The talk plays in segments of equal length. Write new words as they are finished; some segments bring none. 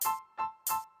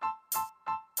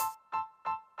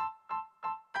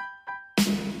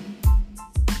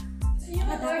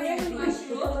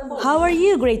How are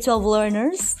you, grade 12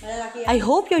 learners? I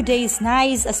hope your day is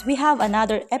nice as we have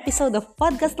another episode of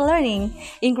podcast learning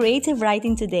in creative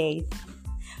writing today.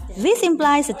 This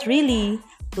implies that really,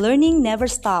 learning never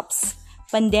stops.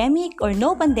 Pandemic or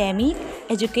no pandemic,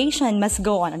 education must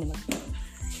go on.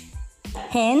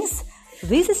 Hence,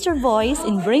 this is your voice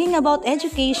in bringing about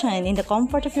education in the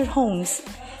comfort of your homes.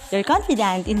 You're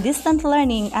confident in distant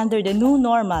learning under the new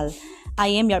normal. I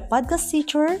am your podcast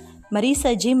teacher,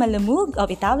 Marisa G. Malamug of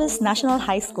Itaúes National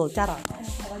High School. Charot.